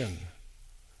action.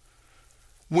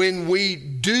 When we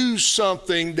do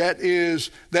something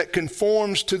that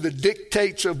conforms to the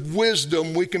dictates of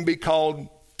wisdom, we can be called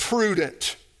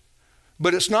prudent.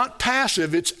 But it's not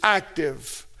passive, it's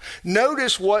active.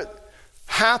 Notice what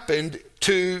happened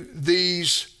to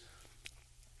these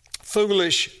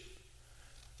foolish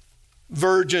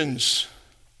virgins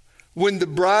when the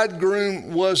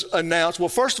bridegroom was announced. Well,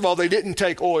 first of all, they didn't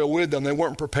take oil with them. They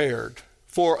weren't prepared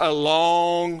for a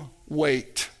long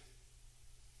wait.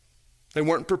 They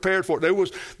weren't prepared for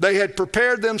it. They had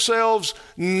prepared themselves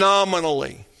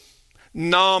nominally.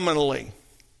 Nominally.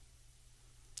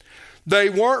 They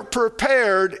weren't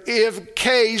prepared in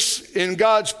case, in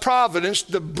God's providence,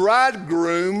 the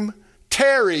bridegroom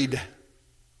tarried.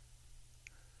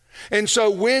 And so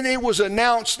when it was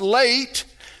announced late,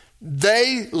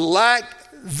 they lacked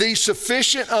the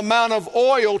sufficient amount of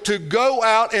oil to go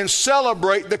out and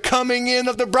celebrate the coming in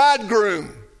of the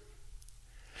bridegroom.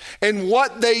 And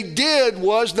what they did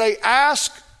was they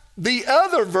asked the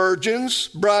other virgins,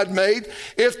 bridesmaid,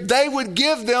 if they would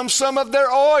give them some of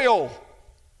their oil.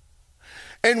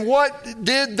 And what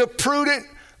did the prudent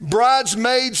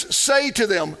bridesmaids say to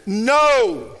them?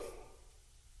 No.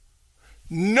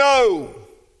 No.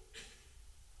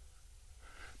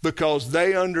 Because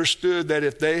they understood that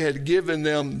if they had given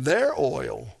them their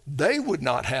oil, they would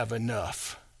not have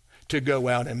enough to go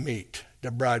out and meet the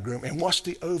bridegroom. And what's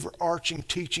the overarching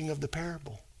teaching of the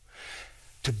parable?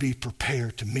 to be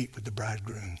prepared to meet with the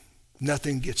bridegroom.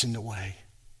 Nothing gets in the way.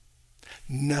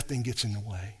 Nothing gets in the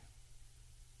way.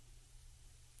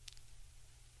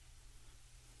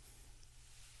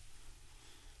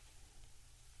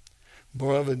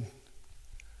 Beloved,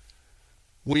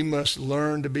 we must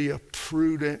learn to be a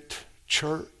prudent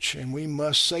church, and we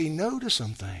must say no to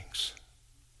some things.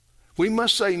 We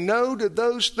must say no to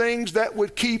those things that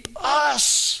would keep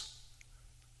us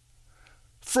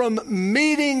from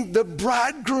meeting the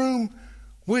bridegroom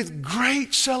with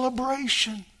great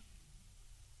celebration.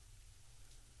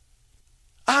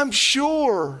 I'm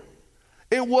sure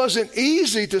it wasn't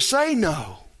easy to say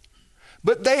no,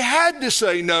 but they had to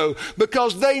say no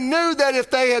because they knew that if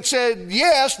they had said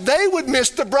yes, they would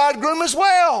miss the bridegroom as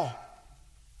well.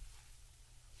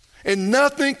 And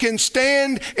nothing can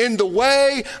stand in the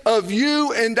way of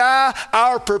you and I,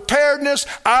 our preparedness,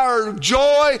 our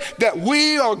joy that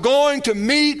we are going to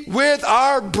meet with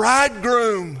our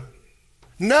bridegroom.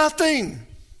 Nothing.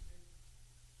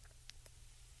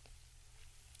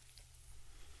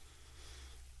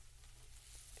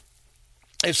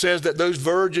 It says that those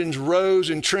virgins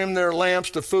rose and trimmed their lamps.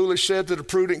 The foolish said to the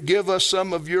prudent, give us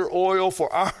some of your oil,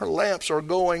 for our lamps are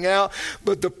going out.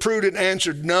 But the prudent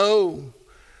answered, no,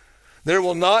 there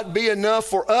will not be enough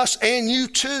for us and you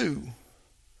too.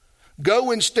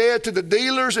 Go instead to the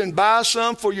dealers and buy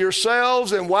some for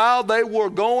yourselves. And while they were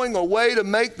going away to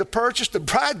make the purchase, the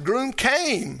bridegroom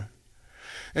came.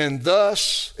 And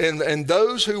thus, and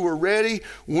those who were ready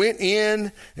went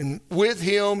in and with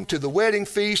him to the wedding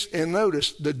feast. And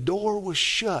notice, the door was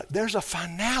shut. There's a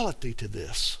finality to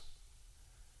this.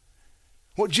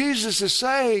 What Jesus is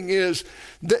saying is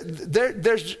that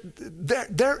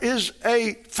there is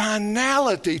a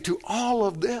finality to all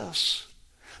of this.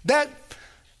 That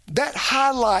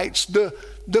highlights the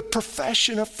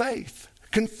profession of faith,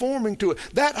 conforming to it.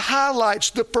 That highlights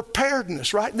the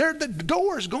preparedness, right? There, the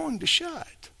door is going to shut.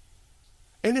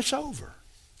 And it's over.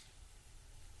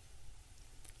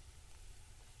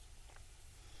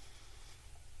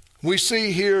 We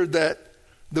see here that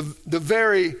the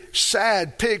very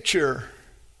sad picture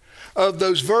of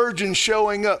those virgins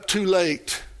showing up too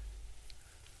late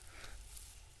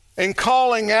and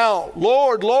calling out,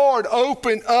 Lord, Lord,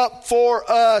 open up for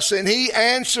us. And he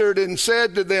answered and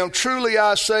said to them, truly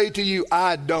I say to you,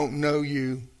 I don't know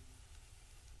you.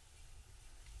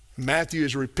 Matthew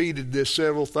has repeated this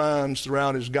several times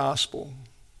throughout his gospel.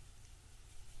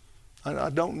 I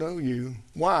don't know you.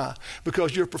 Why?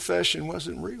 Because your profession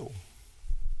wasn't real.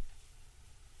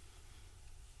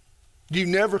 You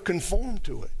never conformed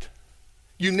to it.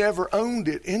 You never owned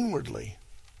it inwardly.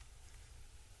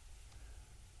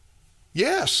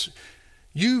 Yes,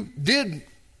 you did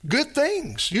good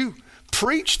things. You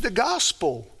preached the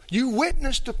gospel. You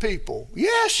witnessed to people.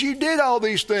 Yes, you did all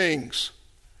these things.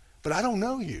 But I don't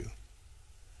know you.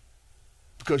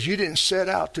 Because you didn't set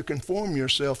out to conform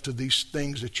yourself to these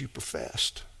things that you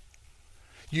professed.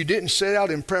 You didn't set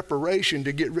out in preparation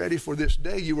to get ready for this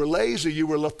day. You were lazy. You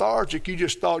were lethargic. You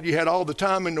just thought you had all the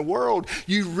time in the world.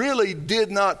 You really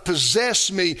did not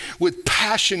possess me with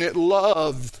passionate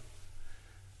love.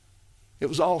 It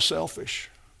was all selfish.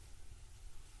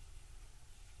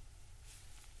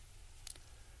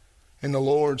 And the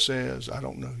Lord says, I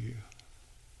don't know you.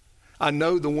 I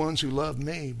know the ones who love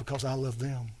me because I love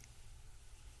them.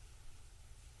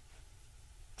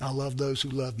 I love those who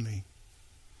love me.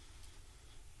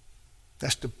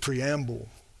 That's the preamble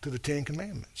to the Ten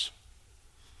Commandments.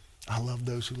 I love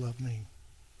those who love me.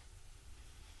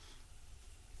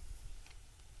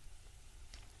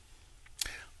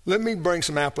 Let me bring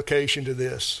some application to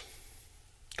this,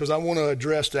 because I want to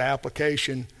address the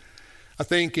application, I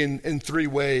think, in three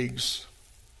ways.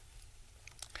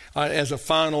 As a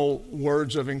final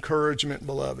words of encouragement,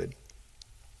 beloved.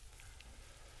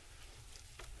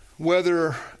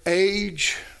 Whether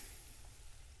age,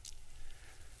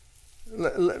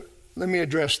 let me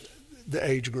address the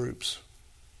age groups.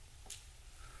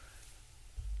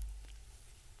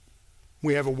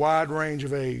 We have a wide range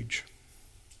of age,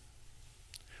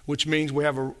 which means we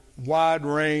have a wide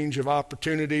range of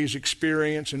opportunities,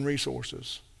 experience, and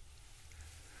resources.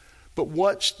 But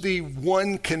what's the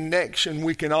one connection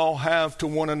we can all have to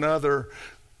one another,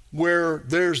 where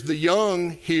there's the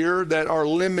young here that are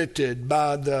limited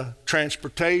by the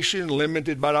transportation,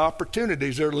 limited by the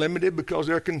opportunities. They're limited because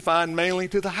they're confined mainly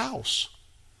to the house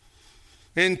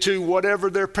and to whatever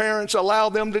their parents allow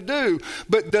them to do.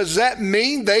 But does that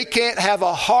mean they can't have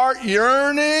a heart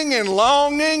yearning and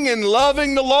longing and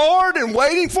loving the Lord and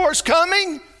waiting for His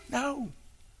coming? No,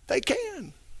 they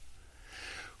can.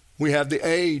 We have the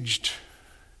aged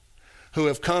who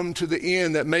have come to the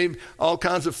end, that may all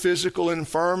kinds of physical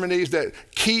infirmities that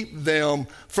keep them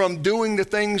from doing the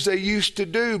things they used to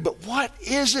do. But what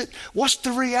is it? What's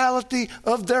the reality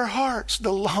of their hearts?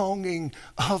 The longing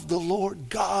of the Lord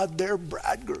God, their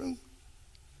bridegroom.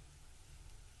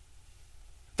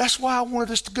 That's why I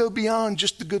wanted us to go beyond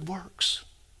just the good works.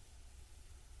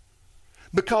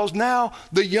 Because now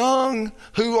the young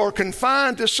who are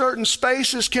confined to certain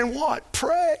spaces can what?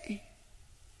 Pray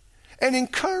and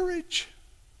encourage.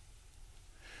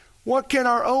 What can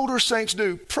our older saints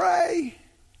do? Pray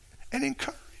and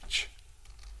encourage.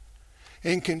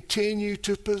 And continue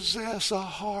to possess a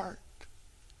heart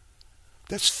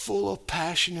that's full of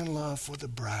passion and love for the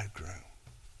bridegroom.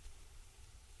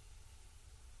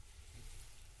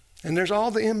 And there's all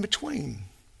the in-between.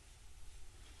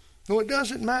 No, it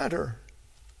doesn't matter.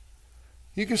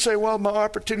 You can say, well, my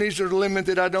opportunities are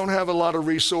limited. I don't have a lot of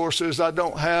resources. I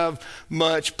don't have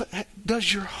much. But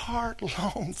does your heart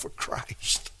long for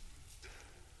Christ?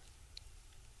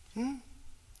 You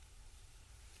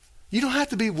don't have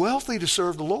to be wealthy to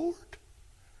serve the Lord.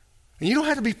 And you don't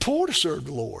have to be poor to serve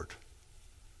the Lord.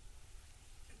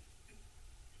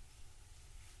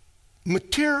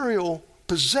 Material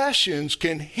possessions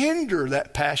can hinder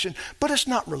that passion, but it's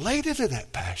not related to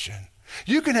that passion.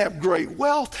 You can have great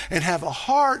wealth and have a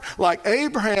heart like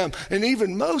Abraham and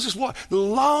even Moses, what?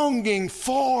 Longing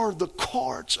for the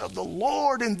courts of the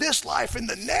Lord in this life and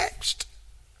the next.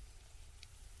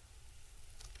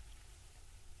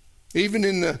 Even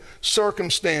in the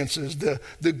circumstances,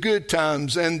 the good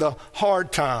times and the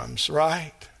hard times,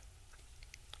 right?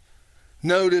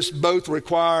 Notice both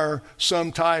require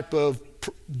some type of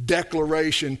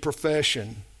declaration,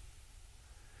 profession.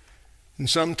 And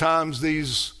sometimes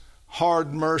these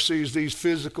hard mercies, these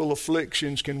physical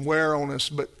afflictions can wear on us.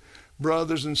 But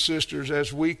brothers and sisters,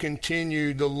 as we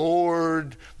continue, the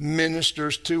Lord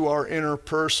ministers to our inner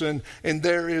person. And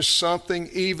there is something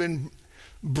even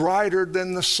brighter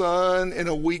than the sun in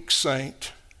a weak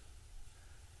saint.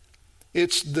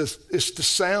 It's the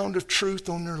sound of truth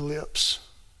on their lips.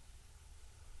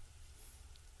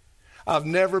 I've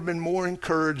never been more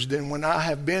encouraged than when I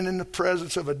have been in the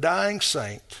presence of a dying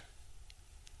saint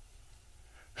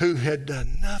who had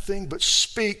done nothing but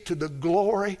speak to the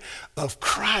glory of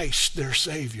Christ, their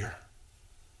Savior.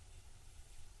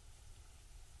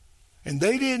 And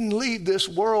they didn't leave this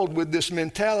world with this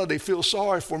mentality, feel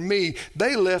sorry for me.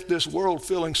 They left this world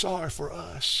feeling sorry for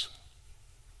us,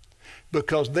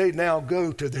 because they now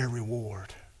go to their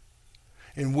reward.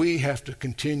 And we have to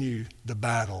continue the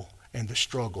battle and the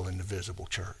struggle in the visible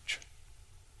church,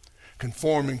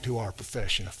 conforming to our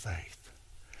profession of faith,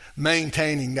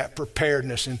 maintaining that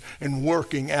preparedness and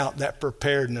working out that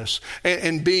preparedness,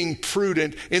 and being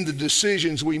prudent in the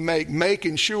decisions we make,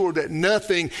 making sure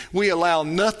that we allow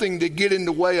nothing to get in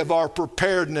the way of our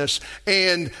preparedness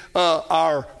and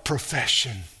our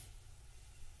profession.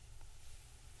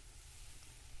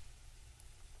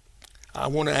 I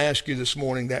want to ask you this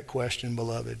morning that question,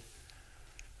 beloved.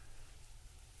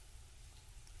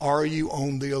 Are you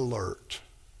on the alert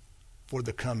for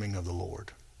the coming of the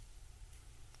Lord?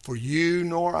 For you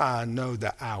nor I know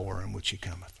the hour in which he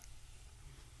cometh.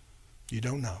 You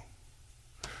don't know.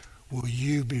 Will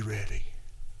you be ready?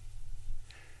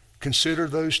 Consider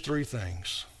those three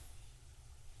things.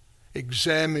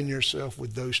 Examine yourself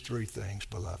with those three things,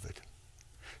 beloved.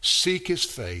 Seek his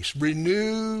face.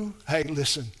 Renew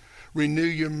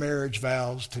your marriage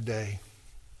vows today.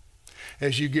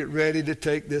 As you get ready to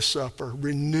take this supper,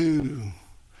 renew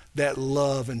that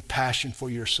love and passion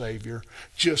for your Savior,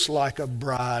 just like a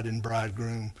bride and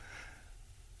bridegroom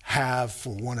have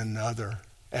for one another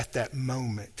at that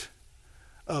moment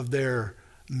of their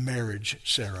marriage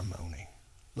ceremony.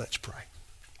 Let's pray.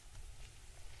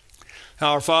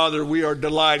 Our Father, we are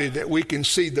delighted that we can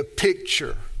see the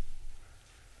picture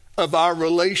of our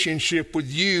relationship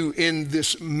with you in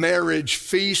this marriage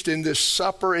feast, in this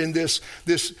supper, in this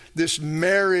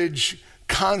marriage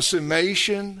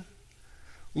consummation,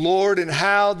 Lord, and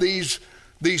how these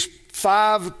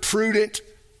 5 prudent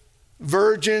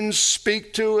virgins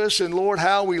speak to us, and Lord,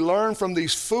 how we learn from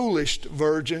these foolish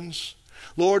virgins,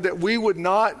 Lord, that we would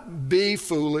not be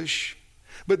foolish,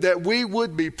 but that we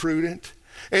would be prudent,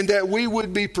 and that we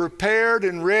would be prepared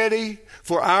and ready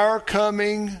for our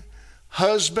coming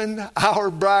husband,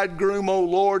 our bridegroom, O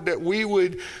Lord, that we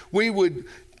would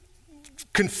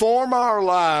conform our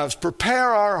lives, prepare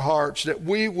our hearts, that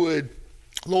we would,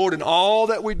 Lord, in all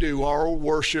that we do, our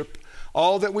worship,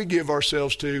 all that we give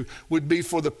ourselves to, would be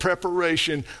for the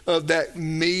preparation of that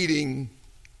meeting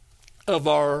of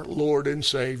our Lord and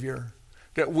Savior.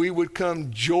 That we would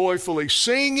come joyfully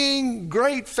singing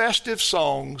great festive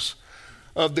songs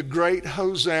of the great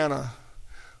Hosanna.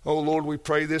 Oh Lord, we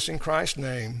pray this in Christ's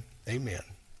name. Amen.